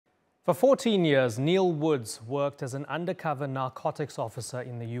For 14 years, Neil Woods worked as an undercover narcotics officer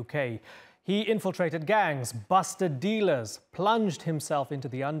in the UK. He infiltrated gangs, busted dealers, plunged himself into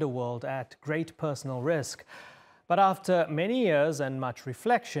the underworld at great personal risk. But after many years and much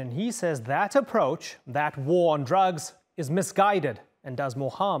reflection, he says that approach, that war on drugs, is misguided and does more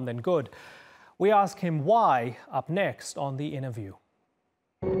harm than good. We ask him why up next on the InnerView.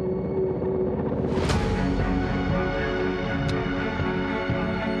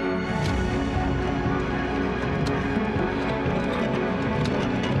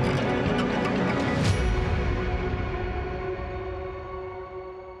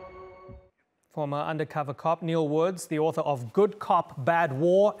 Former undercover cop Neil Woods, the author of Good Cop, Bad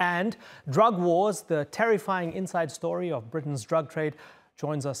War and Drug Wars, the terrifying inside story of Britain's drug trade,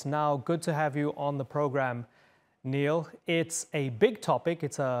 joins us now. Good to have you on the program, Neil. It's a big topic.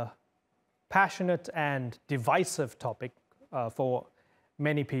 It's a passionate and divisive topic for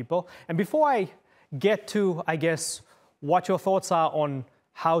many people. And before I get to, I guess, what your thoughts are on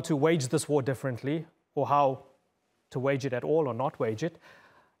how to wage this war differently, or how to wage it at all or not wage it,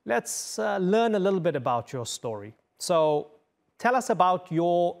 let's learn a little bit about your story. So tell us about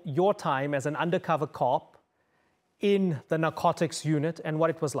your time as an undercover cop in the narcotics unit and what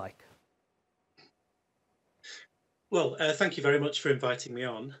it was like. Well, thank you very much for inviting me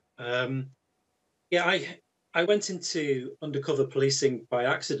on. Yeah, I went into undercover policing by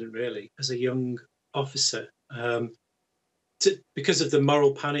accident, really, as a young officer, because of the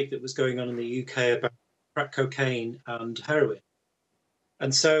moral panic that was going on in the UK about crack cocaine and heroin.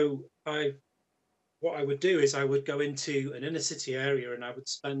 And so what I would do is I would go into an inner city area and I would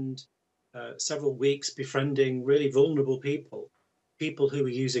spend several weeks befriending really vulnerable people who were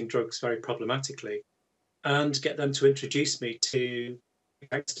using drugs very problematically, and get them to introduce me to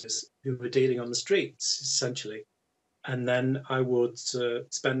gangsters who were dealing on the streets, essentially. And then I would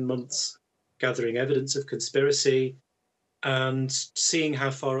spend months gathering evidence of conspiracy and seeing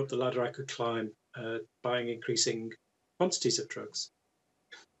how far up the ladder I could climb, buying increasing quantities of drugs.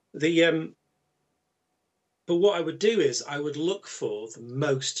 But what I would do is I would look for the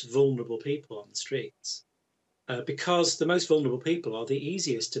most vulnerable people on the streets, because the most vulnerable people are the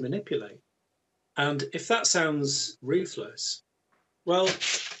easiest to manipulate. And if that sounds ruthless, well,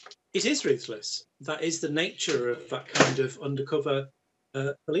 it is ruthless. That is the nature of that kind of undercover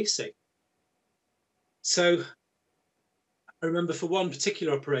policing. So I remember for one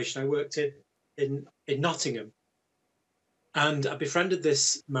particular operation, I worked in Nottingham. And I befriended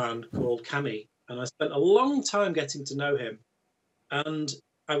this man called Cammy, and I spent a long time getting to know him. And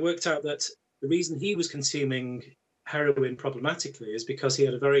I worked out that the reason he was consuming heroin problematically is because he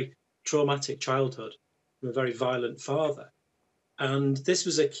had a very traumatic childhood from a very violent father. And this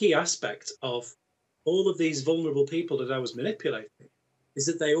was a key aspect of all of these vulnerable people that I was manipulating, is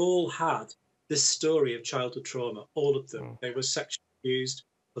that they all had this story of childhood trauma, all of them. They were sexually abused,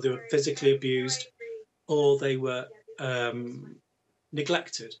 or they were physically abused, or they were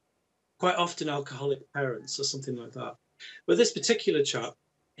neglected, quite often alcoholic parents or something like that. But this particular chap,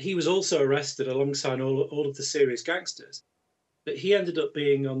 he was also arrested alongside all of the serious gangsters, but he ended up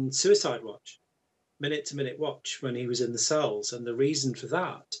being on suicide watch, minute-to-minute watch, when he was in the cells. And the reason for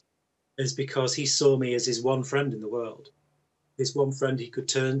that is because he saw me as his one friend in the world, his one friend he could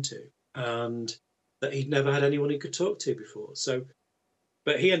turn to, and that he'd never had anyone he could talk to before. So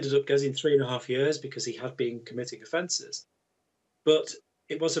but he ended up getting 3.5 years because he had been committing offences. But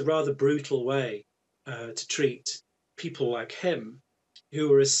it was a rather brutal way to treat people like him, who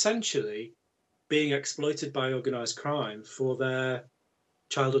were essentially being exploited by organised crime for their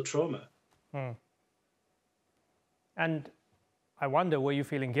childhood trauma. And I wonder, were you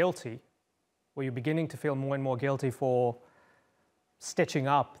feeling guilty? Were you beginning to feel more and more guilty for stitching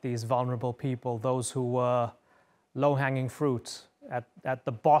up these vulnerable people, those who were low-hanging fruit, at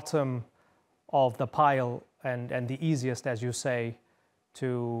the bottom of the pile and the easiest, as you say,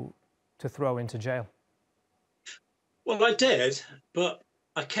 to throw into jail? Well, I did, but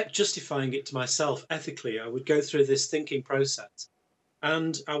I kept justifying it to myself ethically. I would go through this thinking process,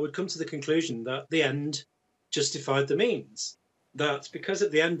 and I would come to the conclusion that the end justified the means. That because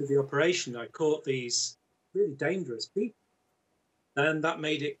at the end of the operation I caught these really dangerous people, then that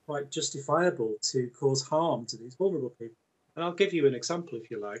made it quite justifiable to cause harm to these vulnerable people. And I'll give you an example,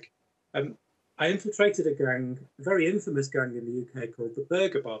 if you like. I infiltrated a gang, a very infamous gang in the UK called the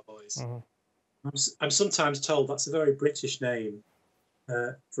Burger Bar Boys. I'm sometimes told that's a very British name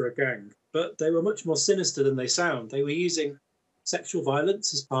for a gang, but they were much more sinister than they sound. They were using sexual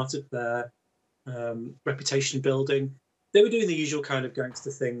violence as part of their reputation building. They were doing the usual kind of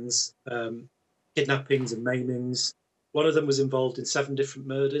gangster things, kidnappings and maimings. One of them was involved in 7 different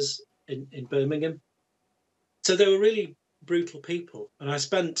murders in Birmingham. So they were really brutal people. And I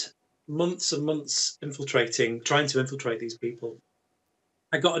spent months and months trying to infiltrate these people.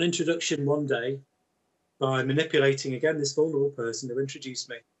 I got an introduction one day by manipulating, again, this vulnerable person who introduced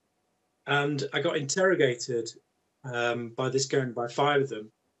me. And I got interrogated by this gang, by 5 of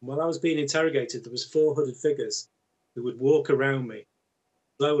them. And while I was being interrogated, there was 4 hooded figures who would walk around me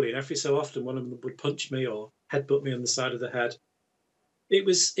slowly, and every so often one of them would punch me or headbutt me on the side of the head. It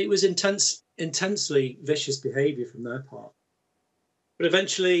was intensely vicious behaviour from their part. But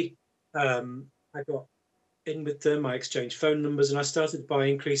eventually, I got in with them. I exchanged phone numbers, and I started by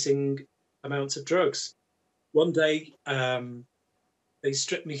increasing amounts of drugs. One day, they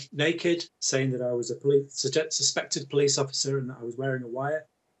stripped me naked, saying that I was a suspected police officer and that I was wearing a wire.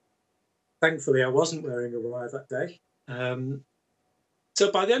 Thankfully, I wasn't wearing a wire that day. So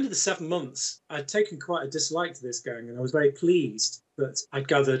by the end of the 7 months, I'd taken quite a dislike to this gang, and I was very pleased that I'd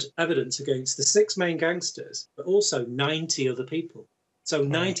gathered evidence against the 6 main gangsters, but also 90 other people. So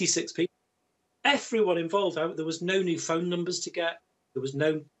 96 people, everyone involved. There was no new phone numbers to get. There was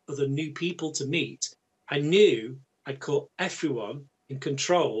no other new people to meet. I knew I'd caught everyone in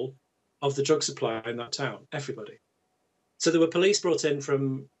control of the drug supply in that town, everybody. So there were police brought in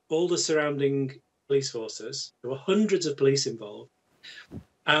from all the surrounding police forces. There were hundreds of police involved.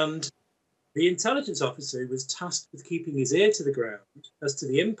 And the intelligence officer who was tasked with keeping his ear to the ground as to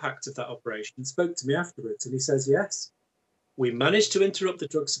the impact of that operation spoke to me afterwards. And he says, yes, we managed to interrupt the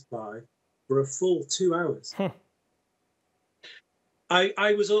drug supply for a full 2 hours.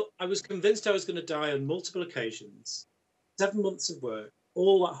 I was convinced I was going to die on multiple occasions. 7 months of work,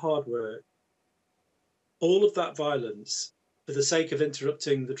 all that hard work, all of that violence for the sake of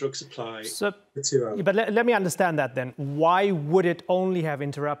interrupting the drug supply for 2 hours. But let me understand that then. Why would it only have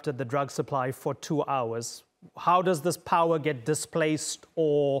interrupted the drug supply for 2 hours? How does this power get displaced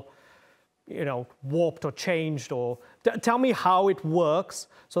or, warped or changed? Or tell me how it works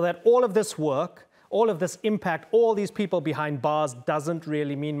so that all of this work, all of this impact, all these people behind bars doesn't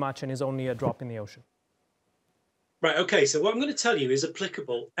really mean much and is only a drop in the ocean. Right, okay, so what I'm going to tell you is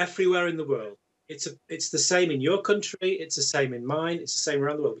applicable everywhere in the world. It's the same in your country, it's the same in mine, it's the same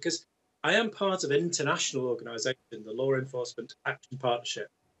around the world, because I am part of an international organisation, the Law Enforcement Action Partnership.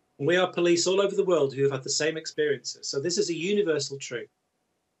 And we are police all over the world who have had the same experiences. So this is a universal truth.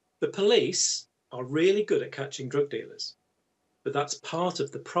 The police are really good at catching drug dealers, but that's part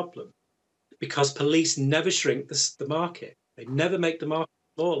of the problem, because police never shrink the market. They never make the market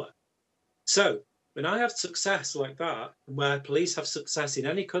smaller. So when I have success like that, where police have success in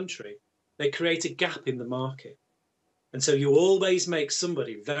any country, they create a gap in the market. And so you always make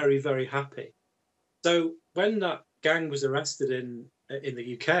somebody very, very happy. So when that gang was arrested in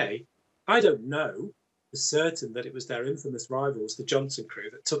the UK, I don't know for certain that it was their infamous rivals, the Johnson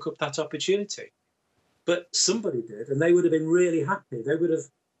crew, that took up that opportunity. But somebody did, and they would have been really happy. They would have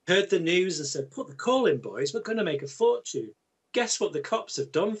heard the news and said, put the call in, boys, we're going to make a fortune. Guess what the cops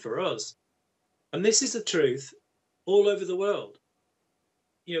have done for us? And this is the truth all over the world.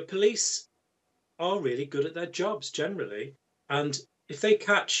 Police are really good at their jobs generally. And if they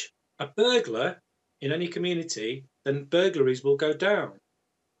catch a burglar in any community, then burglaries will go down.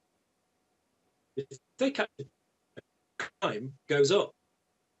 If they catch a crime, goes up.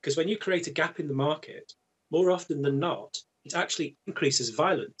 Because when you create a gap in the market, more often than not, it actually increases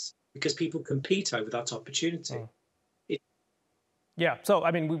violence because people compete over that opportunity. Yeah, so, I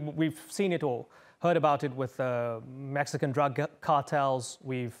mean, we've seen it all. Heard about it with Mexican drug cartels.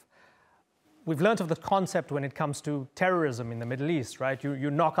 We've learned of the concept when it comes to terrorism in the Middle East, right? You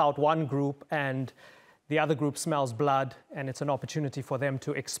knock out one group and the other group smells blood, and it's an opportunity for them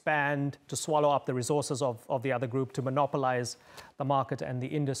to expand, to swallow up the resources of the other group, to monopolize the market and the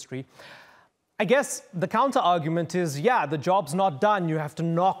industry. I guess the counter-argument is, yeah, the job's not done. You have to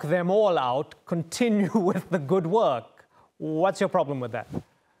knock them all out, continue with the good work. What's your problem with that?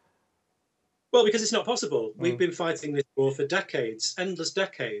 Well, because it's not possible. We've been fighting this war for decades, endless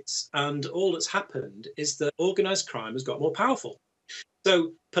decades. And all that's happened is that organised crime has got more powerful.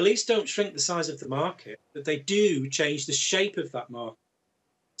 So police don't shrink the size of the market, but they do change the shape of that market.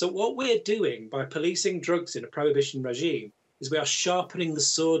 So what we're doing by policing drugs in a prohibition regime is we are sharpening the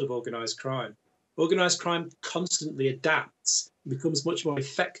sword of organised crime. Organised crime constantly adapts, becomes much more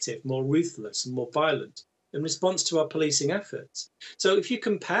effective, more ruthless and more violent in response to our policing efforts. So if you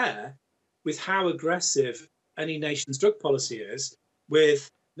compare with how aggressive any nation's drug policy is with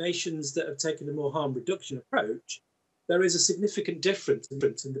nations that have taken a more harm reduction approach, there is a significant difference in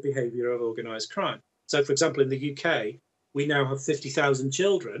the behaviour of organised crime. So, for example, in the UK, we now have 50,000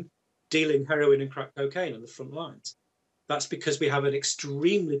 children dealing heroin and crack cocaine on the front lines. That's because we have an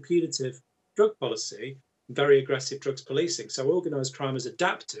extremely punitive drug policy, very aggressive drugs policing. So organised crime has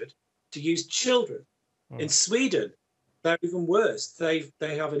adapted to use children. In Sweden, they're even worse. They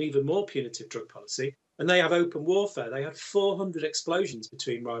have an even more punitive drug policy, and they have open warfare. They had 400 explosions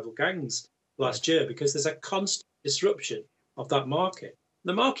between rival gangs last year because there's a constant disruption of that market.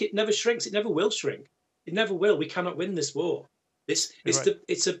 The market never shrinks. It never will shrink. It never will. We cannot win this war. It's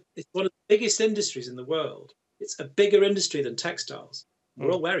one of the biggest industries in the world. It's a bigger industry than textiles.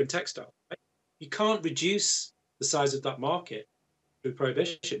 We're all wearing textiles. Right? You can't reduce the size of that market through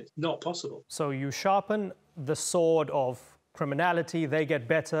prohibition. It's not possible. So you sharpen the sword of criminality, they get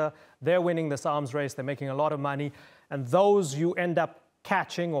better, they're winning this arms race, they're making a lot of money, and those you end up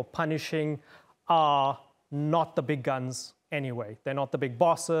catching or punishing are not the big guns anyway. They're not the big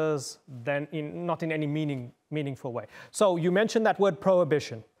bosses, not in any meaningful way. So you mentioned that word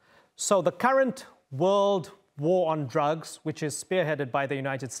prohibition. So the current world war on drugs, which is spearheaded by the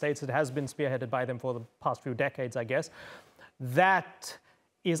United States, it has been spearheaded by them for the past few decades, I guess, that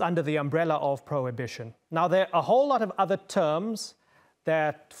is under the umbrella of prohibition. Now, there are a whole lot of other terms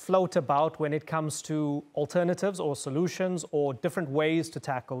that float about when it comes to alternatives or solutions or different ways to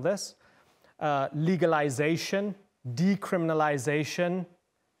tackle this. Legalization, decriminalization.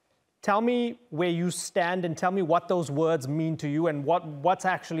 Tell me where you stand and tell me what those words mean to you and what's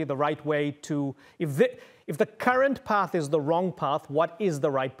actually the right way to... If the current path is the wrong path, what is the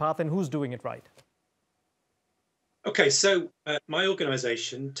right path and who's doing it right? Okay, so my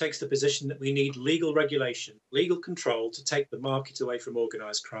organisation takes the position that we need legal regulation, legal control to take the market away from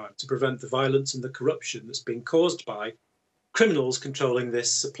organised crime, to prevent the violence and the corruption that's been caused by criminals controlling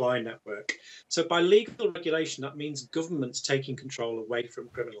this supply network. So by legal regulation, that means governments taking control away from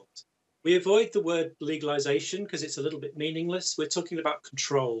criminals. We avoid the word legalisation because it's a little bit meaningless. We're talking about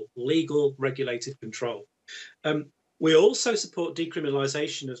control, legal regulated control. We also support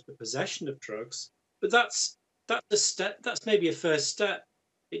decriminalisation of the possession of drugs, but that's a step. That's maybe a first step.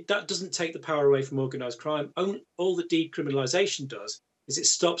 That doesn't take the power away from organised crime. All the decriminalisation does is it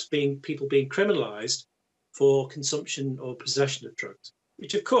stops people being criminalised for consumption or possession of drugs,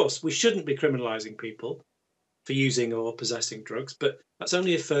 which of course we shouldn't be criminalising people for using or possessing drugs, but that's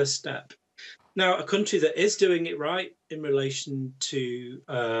only a first step. Now, a country that is doing it right in relation to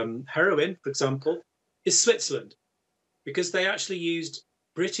heroin, for example, is Switzerland, because they actually used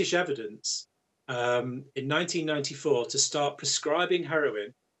British evidence in 1994 to start prescribing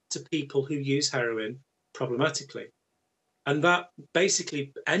heroin to people who use heroin problematically. And that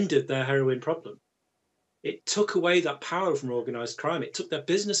basically ended their heroin problem. It took away that power from organised crime. It took their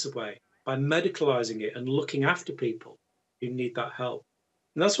business away by medicalising it and looking after people who need that help.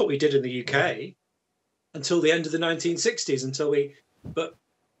 And that's what we did in the UK until the end of the 1960s, but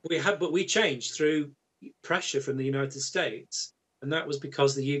we changed through pressure from the United States. And that was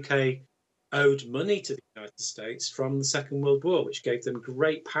because the UK owed money to the United States from the Second World War, which gave them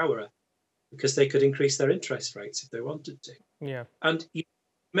great power because they could increase their interest rates if they wanted to. Yeah. And you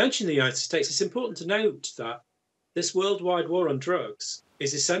mentioned the United States. It's important to note that this worldwide war on drugs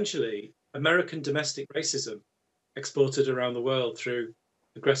is essentially American domestic racism exported around the world through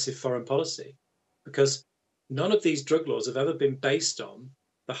aggressive foreign policy, because none of these drug laws have ever been based on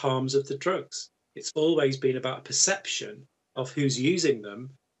the harms of the drugs. It's always been about a perception of who's using them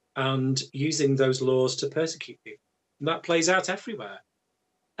and using those laws to persecute people. And that plays out everywhere.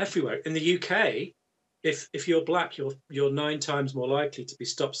 Everywhere. In the UK, if you're black, you're 9 times more likely to be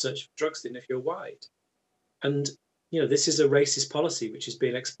stopped searching for drugs than if you're white. And this is a racist policy which is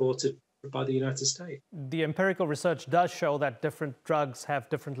being exported by the United States. The empirical research does show that different drugs have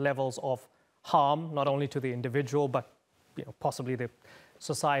different levels of harm, not only to the individual, but possibly the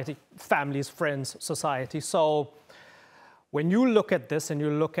society, families, friends, society. So when you look at this and you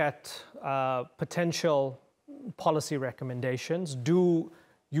look at potential policy recommendations, do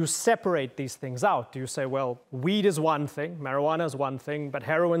you separate these things out? Do you say, well, weed is one thing, marijuana is one thing, but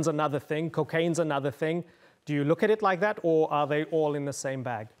heroin's another thing, cocaine's another thing? Do you look at it like that, or are they all in the same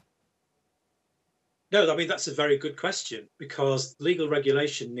bag? No, I mean, that's a very good question, because legal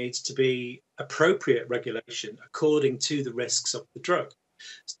regulation needs to be appropriate regulation according to the risks of the drug.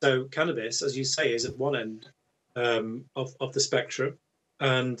 So cannabis, as you say, is at one end of the spectrum.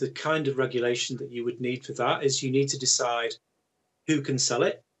 And the kind of regulation that you would need for that is you need to decide who can sell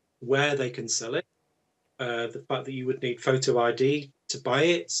it, where they can sell it, the fact that you would need photo ID to buy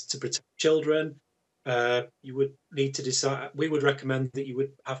it, to protect children. You would need to decide, we would recommend that you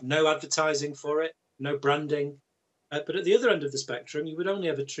would have no advertising for it, no branding. But at the other end of the spectrum, you would only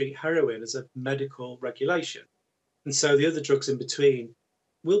ever treat heroin as a medical regulation. And so the other drugs in between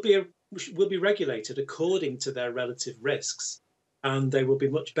will be will be regulated according to their relative risks, and they will be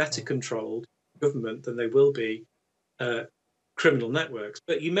much better controlled government than they will be criminal networks.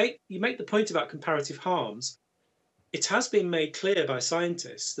 But you make the point about comparative harms. It has been made clear by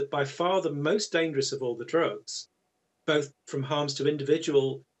scientists that by far the most dangerous of all the drugs, both from harms to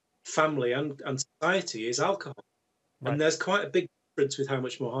individual, family, and society, is alcohol. Right. And there's quite a big difference with how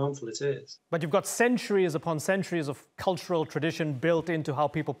much more harmful it is. But you've got centuries upon centuries of cultural tradition built into how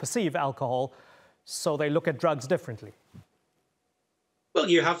people perceive alcohol, so they look at drugs differently. Well,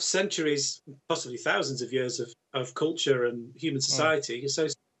 you have centuries, possibly thousands of years of culture and human society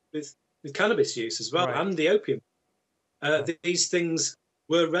associated with cannabis use as well, and the opium. These things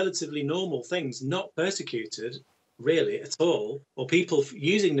were relatively normal things, not persecuted really at all, or people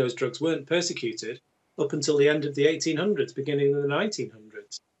using those drugs weren't persecuted up until the end of the 1800s, beginning of the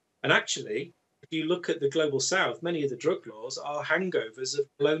 1900s. And actually, if you look at the global south, many of the drug laws are hangovers of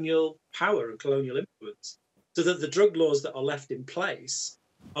colonial power and colonial influence. So that the drug laws that are left in place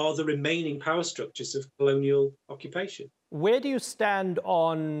are the remaining power structures of colonial occupation. Where do you stand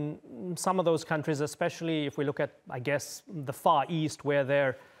on some of those countries, especially if we look at, I guess, the Far East, where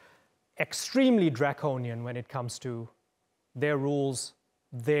they're extremely draconian when it comes to their rules,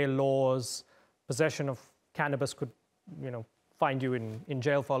 their laws? Possession of cannabis could, find you in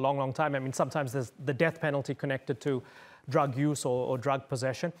jail for a long, long time. I mean, sometimes there's the death penalty connected to drug use or drug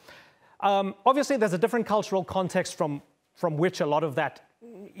possession. Obviously, there's a different cultural context from which a lot of that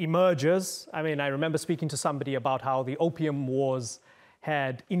emerges. I mean, I remember speaking to somebody about how the opium wars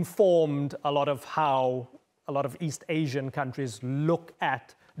had informed a lot of how a lot of East Asian countries look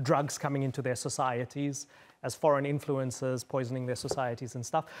at drugs coming into their societies as foreign influences, poisoning their societies and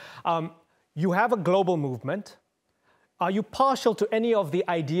stuff. You have a global movement. Are you partial to any of the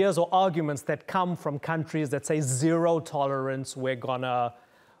ideas or arguments that come from countries that say zero tolerance, we're gonna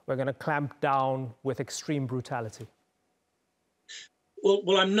clamp down with extreme brutality?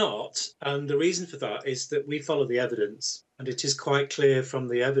 Well, I'm not. And the reason for that is that we follow the evidence. And it is quite clear from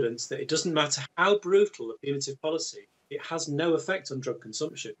the evidence that it doesn't matter how brutal a punitive policy, it has no effect on drug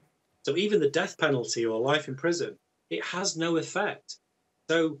consumption. So even the death penalty or life in prison, it has no effect.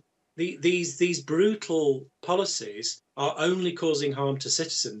 So these brutal policies are only causing harm to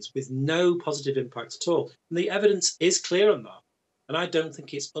citizens with no positive impact at all. And the evidence is clear on that. And I don't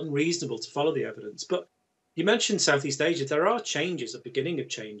think it's unreasonable to follow the evidence. But you mentioned Southeast Asia. There are changes, a beginning of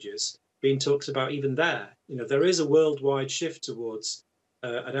changes being talked about even there. There is a worldwide shift towards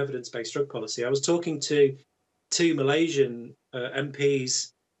an evidence-based drug policy. I was talking to two Malaysian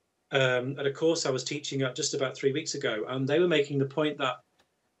MPs at a course I was teaching at just about 3 weeks ago, and they were making the point that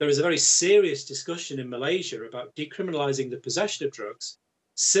there is a very serious discussion in Malaysia about decriminalising the possession of drugs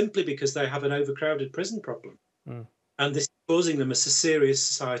simply because they have an overcrowded prison problem. And this is causing them a serious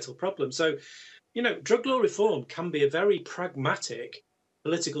societal problem. So, drug law reform can be a very pragmatic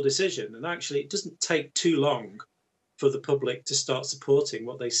political decision. And actually, it doesn't take too long for the public to start supporting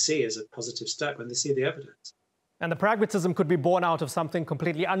what they see as a positive step when they see the evidence. And the pragmatism could be born out of something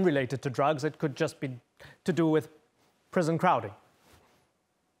completely unrelated to drugs. It could just be to do with prison crowding.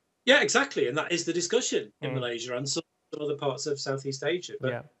 Yeah, exactly. And that is the discussion in Malaysia and some other parts of Southeast Asia.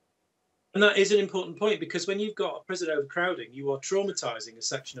 And that is an important point, because when you've got a prison overcrowding, you are traumatizing a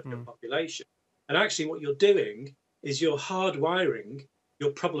section of your population. And actually what you're doing is you're hardwiring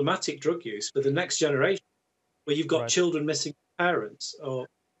your problematic drug use for the next generation, where you've got children missing parents or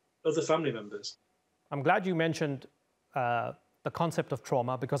other family members. I'm glad you mentioned the concept of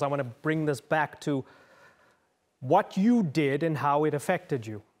trauma, because I want to bring this back to what you did and how it affected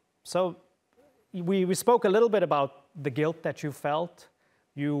you. So we spoke a little bit about the guilt that you felt.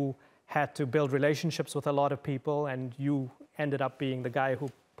 You had to build relationships with a lot of people, and you ended up being the guy who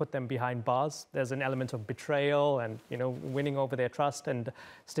put them behind bars. There's an element of betrayal and, winning over their trust and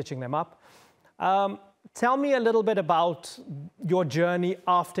stitching them up. Tell me a little bit about your journey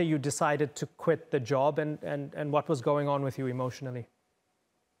after you decided to quit the job and what was going on with you emotionally.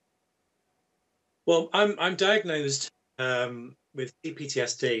 Well, I'm diagnosed with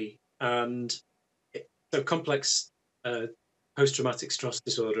PTSD and so complex post-traumatic stress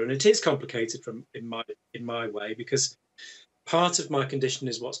disorder, and it is complicated in my way, because part of my condition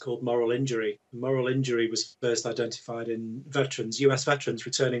is what's called moral injury. Moral injury was first identified in US veterans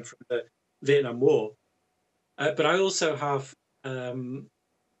returning from the Vietnam War. But I also have, I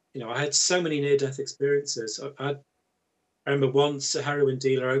had so many near-death experiences. I remember once a heroin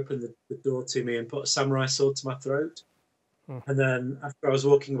dealer opened the door to me and put a samurai sword to my throat. And then after I was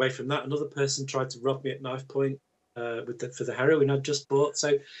walking away from that, another person tried to rob me at knife point for the heroin I'd just bought.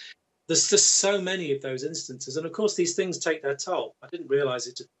 So there's just so many of those instances. And of course, these things take their toll. I didn't realize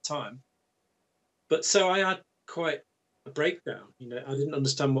it at the time. But so I had quite a breakdown. I didn't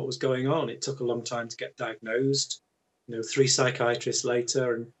understand what was going on. It took a long time to get diagnosed, 3 psychiatrists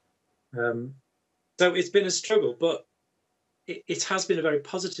later. And so it's been a struggle, but it has been a very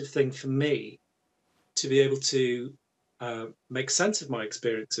positive thing for me to be able to make sense of my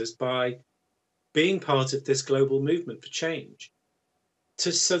experiences by being part of this global movement for change,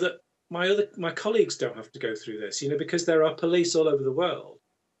 so that my colleagues don't have to go through this, because there are police all over the world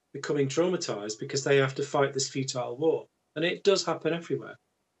becoming traumatized because they have to fight this futile war. And it does happen everywhere.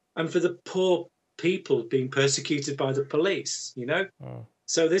 And for the poor people being persecuted by the police,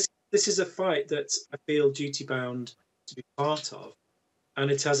 So this is a fight that I feel duty bound to be part of. And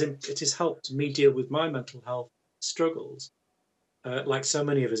it has helped me deal with my mental health struggles, like so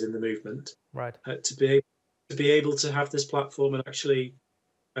many of us in the movement, right? To be able to have this platform and actually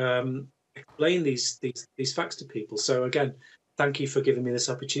explain these facts to people. So again, thank you for giving me this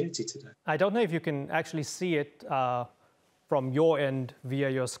opportunity today. I don't know if you can actually see it from your end via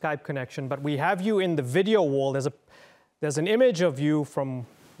your Skype connection, but we have you in the video wall. There's an image of you from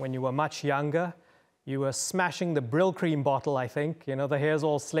when you were much younger. You were smashing the Brill cream bottle, I think. The hair's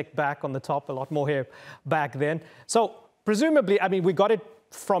all slicked back on the top, a lot more hair back then. So presumably, I mean, we got it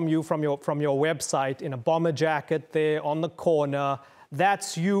from you, from your website, in a bomber jacket there on the corner.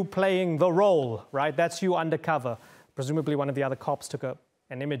 That's you playing the role, right? That's you undercover. Presumably one of the other cops took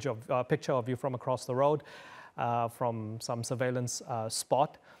an image of a picture of you from across the road, from some surveillance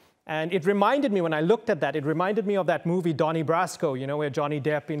spot. And it reminded me, when I looked at that, it reminded me of that movie Donnie Brasco, where Johnny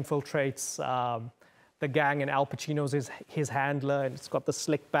Depp infiltrates the gang and Al Pacino's his handler, and it's got the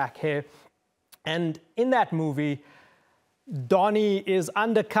slick back hair. And in that movie, Donnie is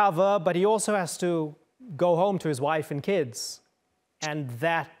undercover, but he also has to go home to his wife and kids. And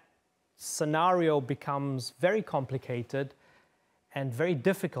that scenario becomes very complicated and very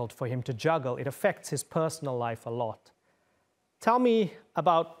difficult for him to juggle. It affects his personal life a lot. Tell me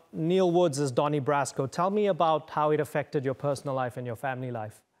about Neil Woods as Donnie Brasco. Tell me about how it affected your personal life and your family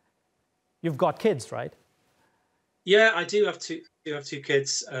life. You've got kids, right? Yeah, I do have two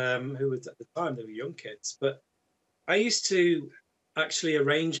kids who were, at the time, they were young kids. But I used to actually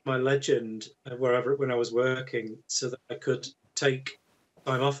arrange my legend when I was working so that I could take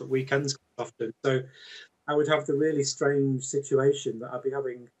time off at weekends often. So I would have the really strange situation that I'd be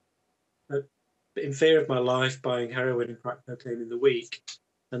having, in fear of my life, buying heroin and crack cocaine in the week,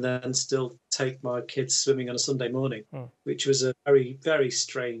 and then still take my kids swimming on a Sunday morning, which was a very, very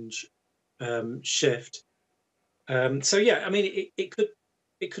strange shift. So yeah, I mean,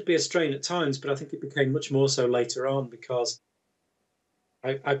 it could be a strain at times, but I think it became much more so later on because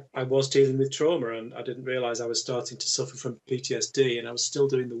I was dealing with trauma, and I didn't realize I was starting to suffer from PTSD, and I was still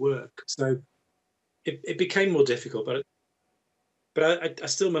doing the work. So it became more difficult, but I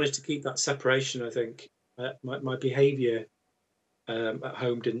still managed to keep that separation. I think my behavior at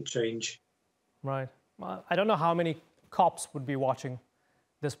home didn't change. Right. Well, I don't know how many cops would be watching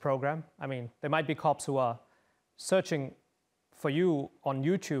this program. I mean, there might be cops who are searching for you on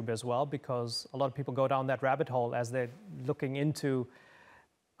YouTube as well, because a lot of people go down that rabbit hole as they're looking into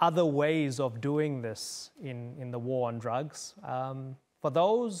other ways of doing this in the war on drugs. For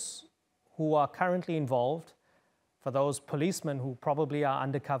those who are currently involved, for those policemen who probably are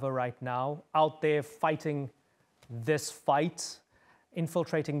undercover right now, out there fighting this fight,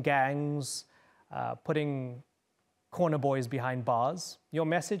 infiltrating gangs, putting corner boys behind bars, your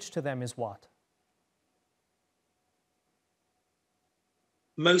message to them is what?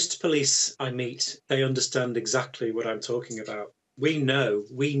 Most police I meet, they understand exactly what I'm talking about. We know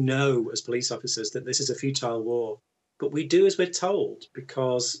as police officers that this is a futile war, but we do as we're told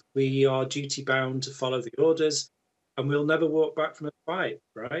because we are duty bound to follow the orders, and we'll never walk back from a fight,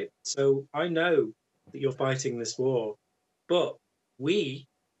 right? So I know that you're fighting this war, but we,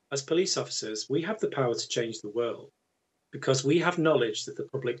 as police officers, we have the power to change the world because we have knowledge that the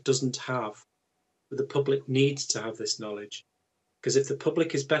public doesn't have, but the public needs to have this knowledge. Because if the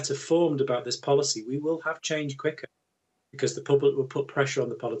public is better formed about this policy, we will have change quicker because the public will put pressure on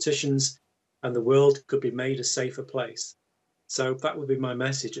the politicians and the world could be made a safer place. So that would be my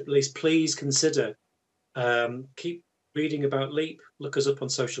message. At least please consider, keep reading about LEAP, look us up on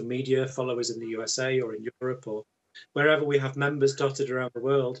social media, follow us in the USA or in Europe or wherever we have members dotted around the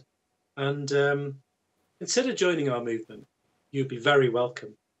world, and consider joining our movement. You'd be very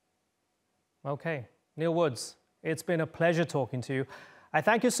welcome. Okay, Neil Woods, it's been a pleasure talking to you. I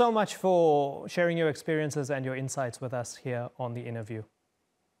thank you so much for sharing your experiences and your insights with us here on the InnerView.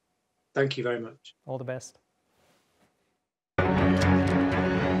 Thank you very much. All the best.